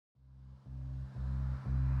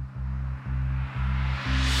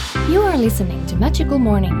You are listening to Magical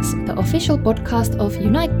Mornings, the official podcast of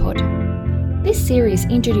UnitePod. This series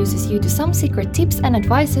introduces you to some secret tips and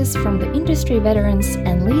advices from the industry veterans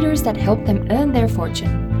and leaders that help them earn their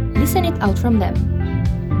fortune. Listen it out from them.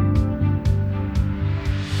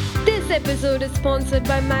 This episode is sponsored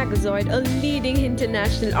by Magazoid, a leading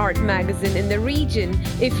international art magazine in the region.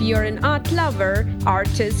 If you're an art lover,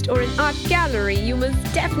 artist, or an art gallery, you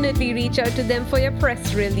must definitely reach out to them for your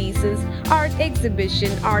press releases, art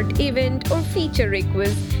exhibition, art event, or feature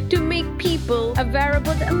requests to make people aware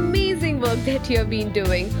about the amazing work that you have been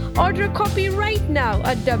doing. Order a copy right now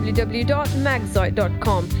at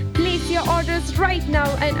www.magazoid.com. Place your orders right now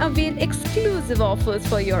and avail exclusive offers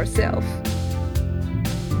for yourself.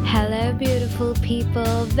 Hello, beautiful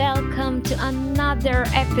people. Welcome to another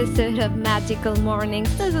episode of Magical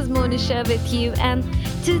Mornings. This is Monisha with you, and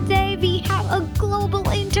today we have a global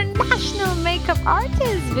international makeup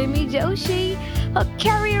artist, Vimi Joshi. Her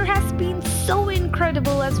career has been so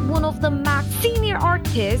incredible as one of the senior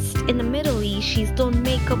artists in the Middle East. She's done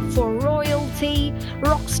makeup for royalty,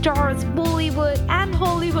 rock stars, Bollywood, and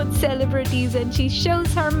Hollywood celebrities, and she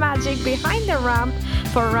shows her magic behind the ramp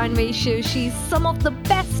for runway shows. She's some of the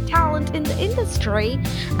best talent in the industry.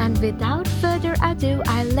 And without further ado,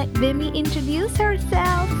 I'll let Vimi introduce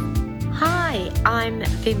herself. Hi, I'm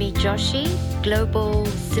Vimi Joshi, global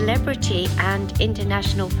celebrity and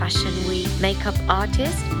International Fashion Week makeup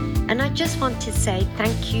artist. And I just want to say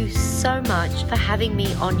thank you so much for having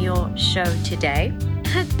me on your show today.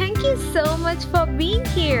 Thank you so much for being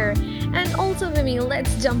here. And also, Vimi,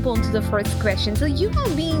 let's jump on to the first question. So you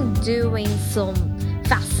have been doing some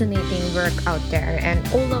fascinating work out there, and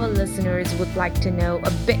all our listeners would like to know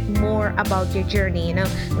a bit more about your journey,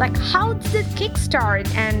 like how did it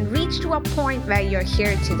kickstart and reach to a point where you're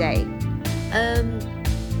here today?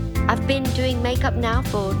 I've been doing makeup now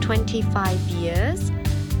for 25 years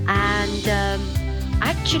and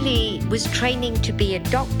actually was training to be a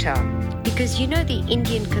doctor because the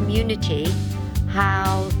Indian community,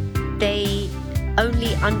 how they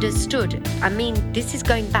only understood, this is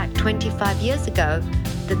going back 25 years ago,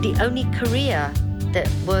 that the only career that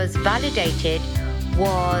was validated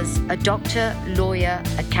was a doctor, lawyer,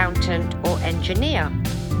 accountant, or engineer.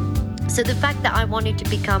 So the fact that I wanted to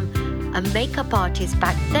become a makeup artist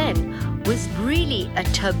back then was really a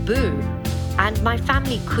taboo, and my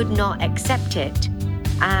family could not accept it.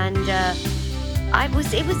 And it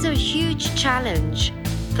was a huge challenge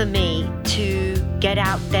for me to get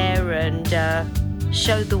out there and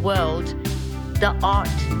show the world the art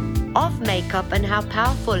of makeup and how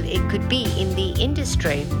powerful it could be in the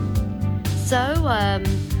industry. So I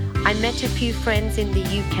met a few friends in the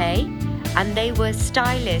UK, and they were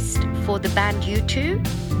stylists for the band U2,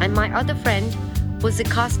 and my other friend was a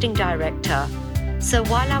casting director. So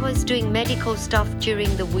while I was doing medical stuff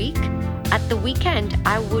during the week, at the weekend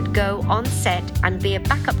I would go on set and be a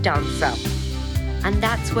backup dancer. And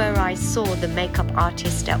that's where I saw the makeup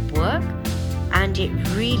artist at work, and it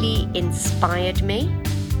really inspired me.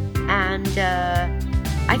 And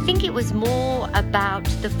I think it was more about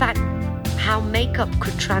the fact how makeup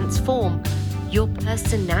could transform your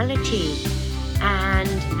personality and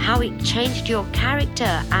how it changed your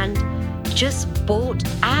character and just brought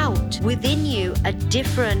out within you a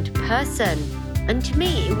different person. And to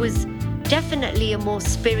me, it was definitely a more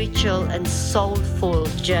spiritual and soulful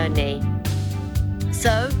journey.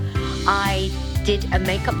 So I did a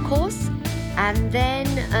makeup course, and then,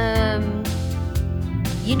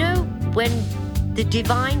 when the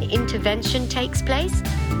divine intervention takes place,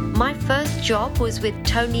 my first job was with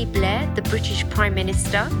Tony Blair, the British Prime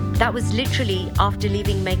Minister. That was literally after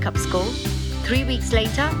leaving makeup school. 3 weeks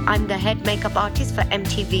later, I'm the head makeup artist for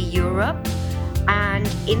MTV Europe. And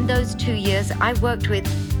in those 2 years, I worked with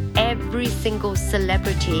every single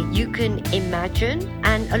celebrity you can imagine.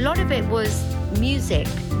 And a lot of it was music.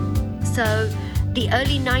 So the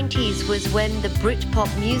early 90s was when the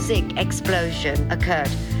Britpop music explosion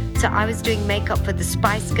occurred. So I was doing makeup for the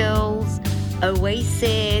Spice Girls,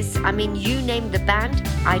 Oasis, you name the band,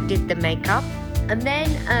 I did the makeup. And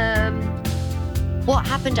then what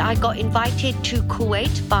happened, I got invited to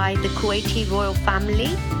Kuwait by the Kuwaiti royal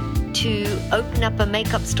family to open up a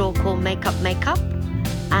makeup store called Makeup,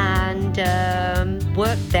 and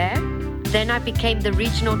worked there. Then I became the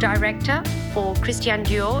regional director for Christian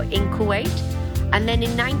Dior in Kuwait. And then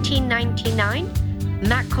in 1999,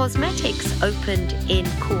 MAC Cosmetics opened in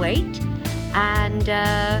Kuwait. And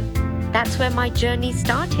that's where my journey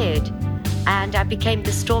started. And I became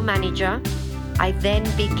the store manager. I then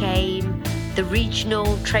became the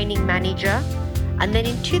regional training manager. And then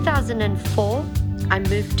in 2004, I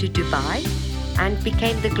moved to Dubai. and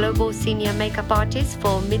became the global senior makeup artist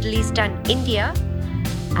for Middle East and India.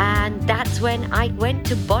 And that's when I went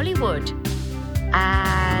to Bollywood.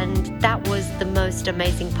 And that was the most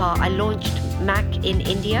amazing part. I launched MAC in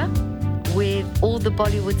India with all the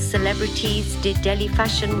Bollywood celebrities, did Delhi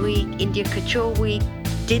Fashion Week, India Couture Week,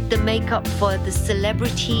 did the makeup for the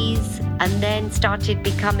celebrities, and then started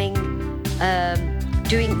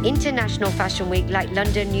doing International Fashion Week like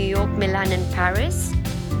London, New York, Milan and Paris.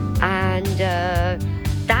 And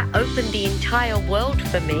that opened the entire world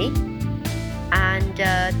for me. And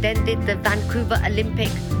then did the Vancouver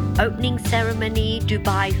Olympic opening ceremony,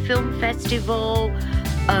 Dubai Film Festival.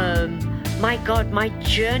 My God, my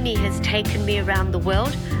journey has taken me around the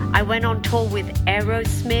world. I went on tour with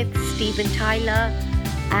Aerosmith, Steven Tyler,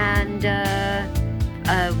 and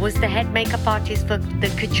was the head makeup artist for the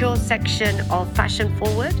couture section of Fashion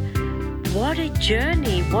Forward. What a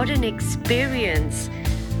journey, what an experience.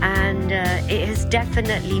 And it has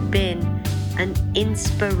definitely been an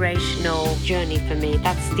inspirational journey for me.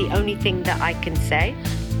 That's the only thing that I can say.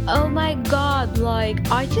 Oh my God, like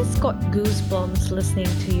I just got goosebumps listening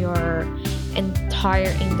to your entire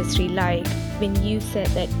industry. Like when you said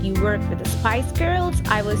that you work with the Spice Girls,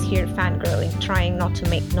 I was here fangirling, trying not to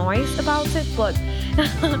make noise about it, but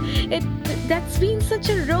that's been such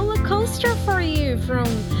a roller coaster for you, from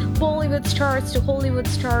Bollywood stars to Hollywood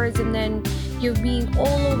stars, and then you've been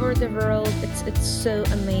all over the world. It's so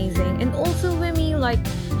amazing. And also, Vimy, like,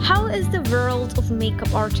 how is the world of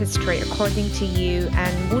makeup artistry according to you?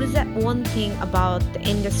 And what is that one thing about the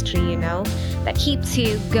industry, that keeps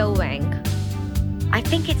you going? I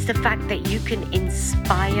think it's the fact that you can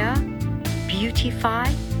inspire, beautify,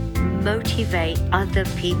 motivate other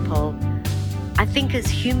people. I think as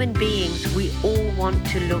human beings, we all want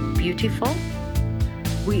to look beautiful.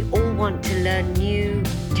 We all want to learn new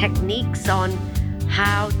techniques on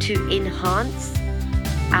how to enhance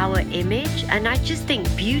our image. And I just think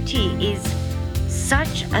beauty is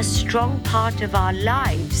such a strong part of our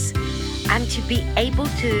lives. And to be able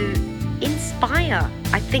to inspire,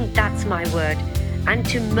 I think that's my word, and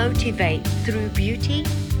to motivate through beauty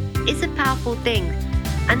is a powerful thing.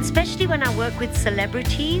 And especially when I work with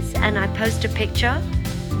celebrities and I post a picture,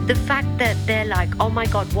 the fact that they're like, oh my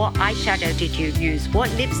God, what eyeshadow did you use?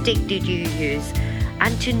 What lipstick did you use?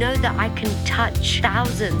 And to know that I can touch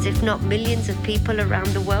thousands, if not millions of people around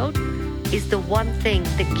the world is the one thing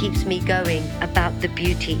that keeps me going about the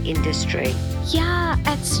beauty industry. Yeah,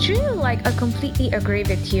 it's true. Like, I completely agree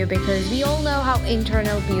with you, because we all know how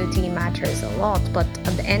internal beauty matters a lot. But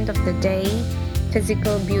at the end of the day,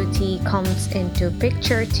 physical beauty comes into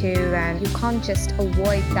picture too, and you can't just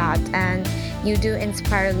avoid that. And you do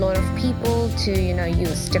inspire a lot of people to,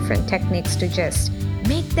 use different techniques to just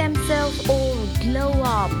make themselves all glow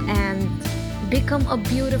up and become a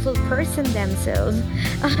beautiful person themselves.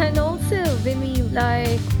 And also, Vimy,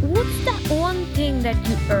 like, what's that one thing that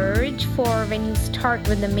you urge for when you start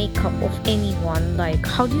with the makeup of anyone? Like,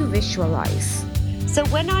 how do you visualize? So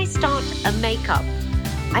when I start a makeup,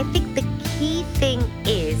 I think the key thing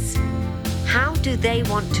is, how do they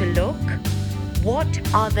want to look? What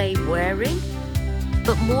are they wearing?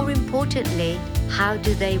 But more importantly, how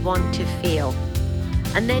do they want to feel?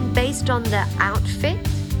 And then based on the outfit,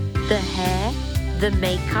 the hair, the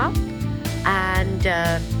makeup, and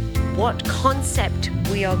what concept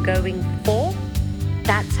we are going for,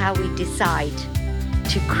 that's how we decide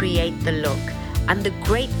to create the look. And the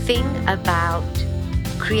great thing about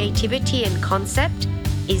creativity and concept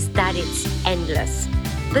is that it's endless.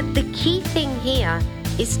 But the key thing here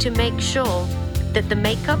is to make sure that the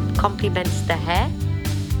makeup complements the hair,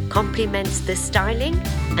 complements the styling,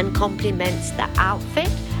 and complements the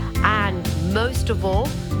outfit, and most of all,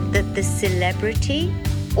 that the celebrity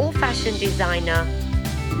or fashion designer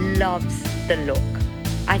loves the look.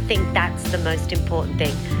 I think that's the most important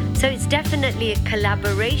thing. So it's definitely a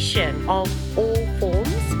collaboration of all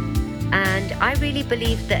forms, and I really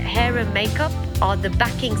believe that hair and makeup are the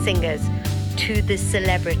backing singers to the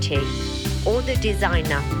celebrity or the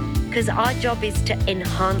designer, because our job is to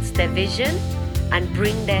enhance their vision and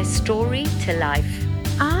bring their story to life.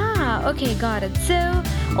 Ah, okay, got it. So,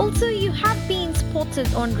 also you have been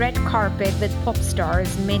spotted on red carpet with pop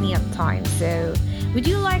stars many a time. So, would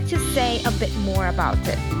you like to say a bit more about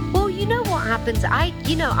it? Well, you know what happens? I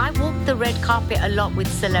walk the red carpet a lot with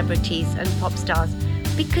celebrities and pop stars,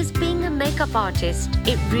 because being a makeup artist,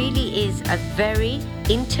 it really is a very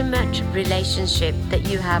intimate relationship that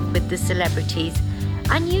you have with the celebrities,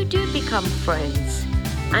 and you do become friends,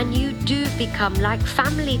 and you do become like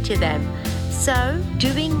family to them. So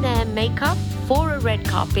doing their makeup for a red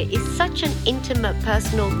carpet is such an intimate,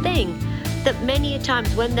 personal thing. that many a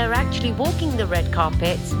times when they're actually walking the red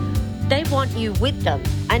carpets, they want you with them.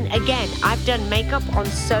 And again, I've done makeup on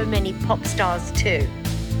so many pop stars too.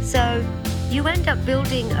 So you end up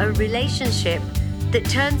building a relationship that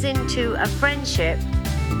turns into a friendship,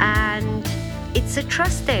 and it's a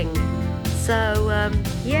trust thing. So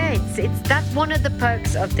that's one of the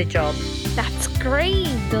perks of the job. That's great.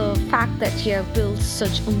 The fact that you have built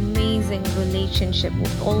such amazing relationship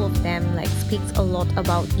with all of them speaks a lot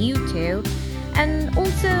about you two. And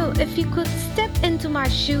also, if you could step into my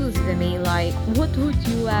shoes with me, what would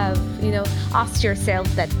you have, asked yourself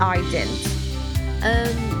that I didn't?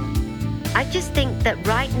 I just think that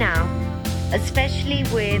right now, especially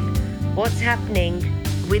with what's happening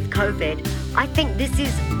with COVID, I think this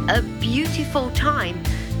is a beautiful time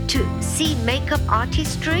to see makeup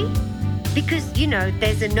artistry, because,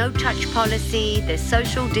 there's a no-touch policy, there's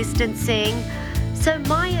social distancing. So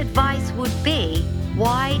my advice would be,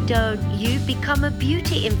 why don't you become a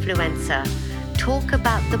beauty influencer? Talk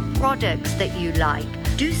about the products that you like.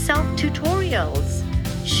 Do self-tutorials.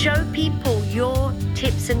 Show people your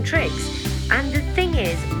tips and tricks. And the thing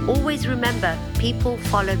is, always remember, people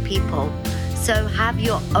follow people. So have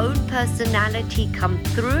your own personality come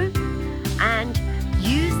through and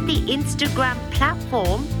use the Instagram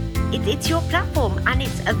platform. It's your platform, and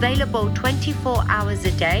it's available 24 hours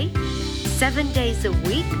a day, 7 days a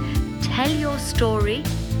week. Tell your story,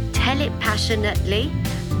 tell it passionately,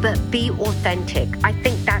 but be authentic. I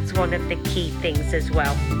think that's one of the key things as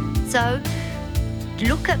well. So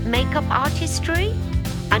look at makeup artistry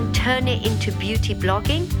and turn it into beauty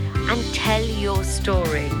blogging and tell your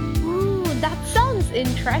story. Ooh, that sounds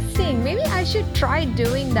interesting. Maybe I should try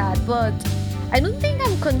doing that, but I don't think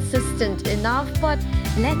I'm consistent enough, but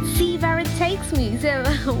let's see where it takes me. So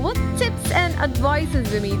what tips and advices,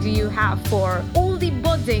 Vimy, do you have for all the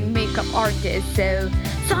budding makeup artists? So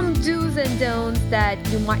some do's and don'ts that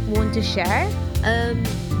you might want to share?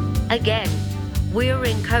 Again, we're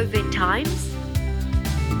in COVID times.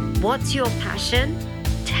 What's your passion?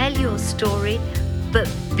 Tell your story, but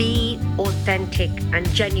be authentic and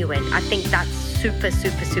genuine. I think that's super,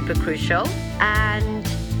 super, super crucial. And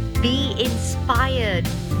be inspired.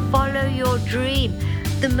 Follow your dream.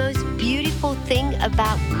 The most beautiful thing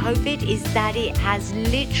about COVID is that it has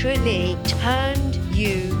literally turned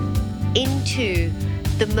you into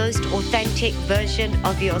the most authentic version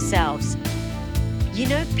of yourselves.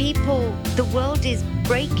 People, the world is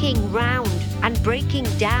breaking round and breaking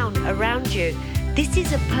down around you. This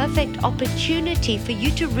is a perfect opportunity for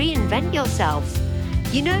you to reinvent yourself.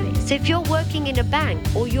 So if you're working in a bank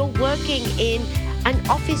or you're working in an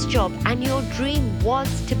office job and your dream was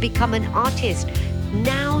to become an artist,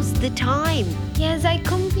 now's the time. Yes, I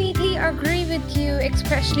completely agree with you,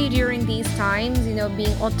 especially during these times.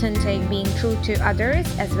 Being authentic, being true to others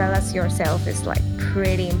as well as yourself is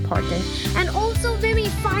pretty important. And also, Vimy,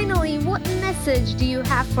 finally, what message do you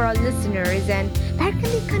have for our listeners, and where can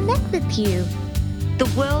they connect with you?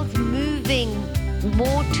 The world's moving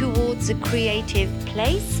more towards a creative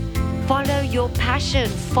place. Follow your passion,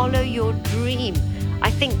 follow your dream. I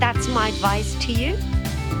think that's my advice to you.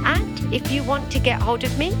 And if you want to get hold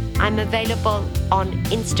of me, I'm available on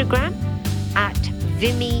Instagram at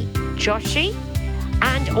Vimy Joshi.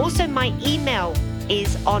 And also my email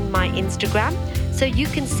is on my Instagram. So you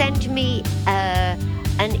can send me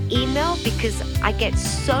an email, because I get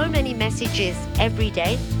so many messages every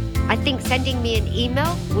day. I think sending me an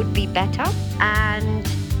email would be better. And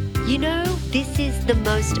this is the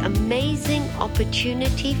most amazing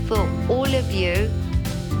opportunity for all of you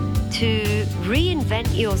to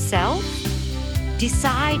reinvent yourself,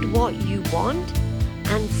 decide what you want,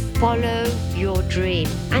 and follow your dream.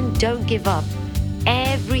 And don't give up.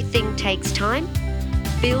 Everything takes time.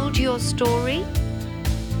 Build your story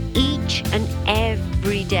each and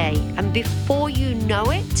every day. And before you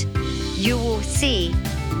know it, you will see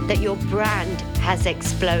that your brand has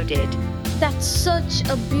exploded. That's such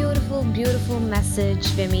a beautiful, beautiful message,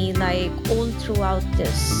 Vimy. All throughout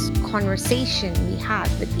this conversation we had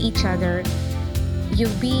with each other,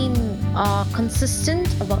 you've been consistent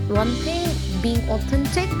about one thing, being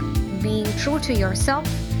authentic, being true to yourself,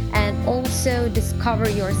 and also discover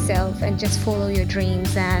yourself and just follow your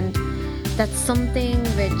dreams. And that's something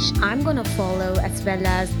which I'm gonna follow, as well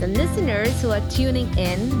as the listeners who are tuning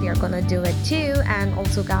in, they're gonna do it too. And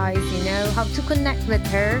also, guys, you know how to connect with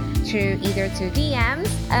her through either to DMs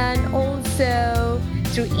and also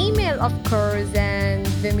through email, of course. And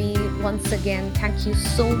Vimy, once again, thank you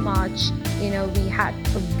so much. We had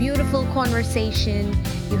a beautiful conversation.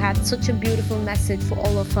 You had such a beautiful message for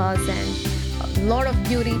all of us, and lot of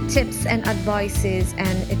beauty tips and advices,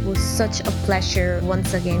 and it was such a pleasure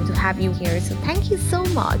once again to have you here. So thank you so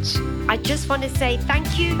much. I just want to say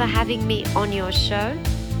thank you for having me on your show.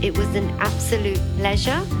 It was an absolute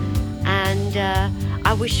pleasure, and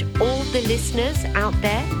I wish all the listeners out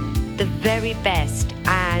there the very best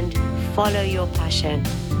and follow your passion.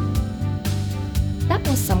 That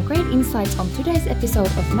was some great insights on today's episode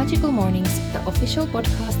of Magical Mornings, the official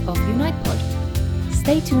podcast of UnitePod.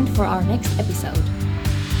 Stay tuned for our next episode.